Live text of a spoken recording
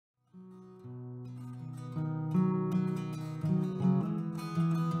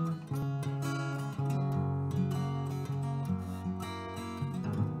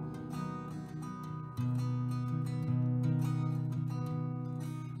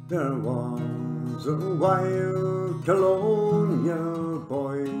There was a wild colonial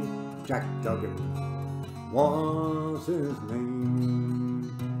boy, Jack Donoghue was his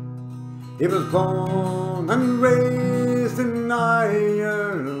name. He was born and raised in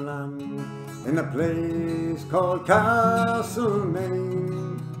Ireland, in a place called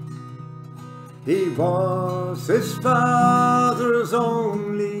Castlemaine. He was his father's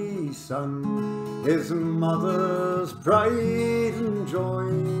only son, his mother's pride and joy,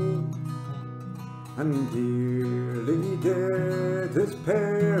 and dearly did his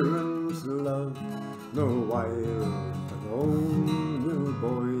parents love the wild colonial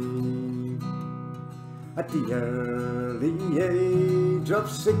boy. At the early age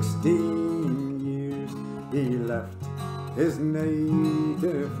of 16 years, he left his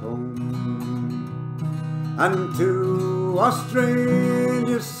native home, and to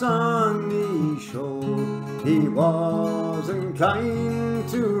Australia's sunny shore he was inclined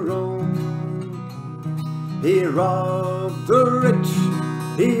to roam. He robbed the rich,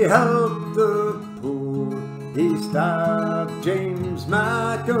 he helped the poor, he stabbed James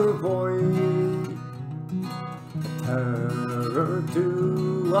McAvoy. A terror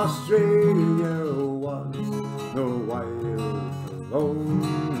to Australia was the wild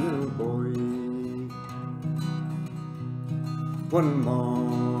colonial boy. One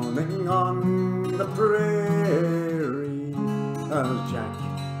morning on the prairie, as Jack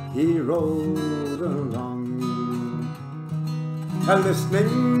he rode along,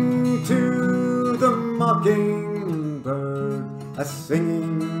 listening to the mockingbird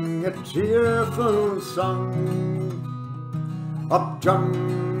singing a cheerful song. Up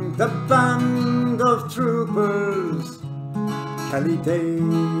jumped a band of troopers, Kelly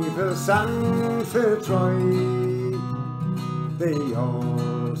Davis and Fitzroy. They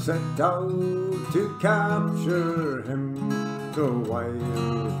all set out to capture him, the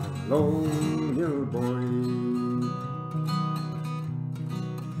wild colonial boy.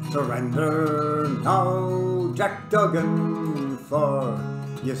 Surrender now, Jack Donoghue, for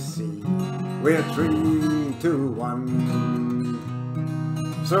you see we're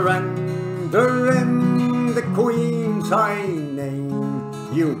 3-1. Surrender in the Queen's high name,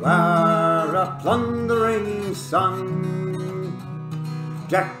 you are a plundering son.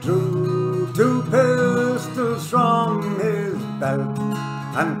 Jack drew 2 pistols from his belt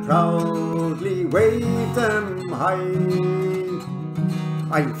and proudly waved them high.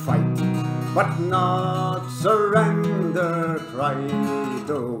 I'll fight, but not surrender, cried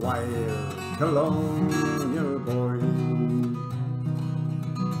the wild colonial boy.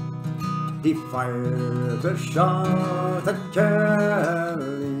 He fired a shot at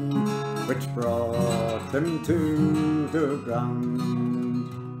Kelly, which brought him to the ground.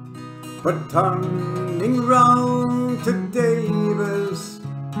 But turning round to Davis,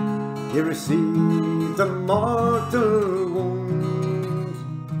 he received a mortal wound.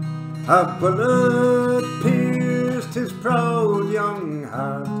 A bullet pierced his proud young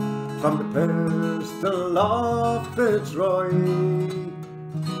heart from the pistol of Fitzroy,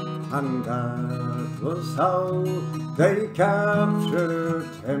 and that was how they captured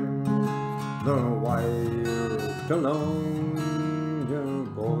him, the wild colonial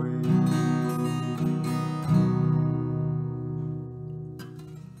boy.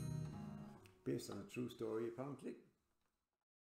 Based on a true story, apparently.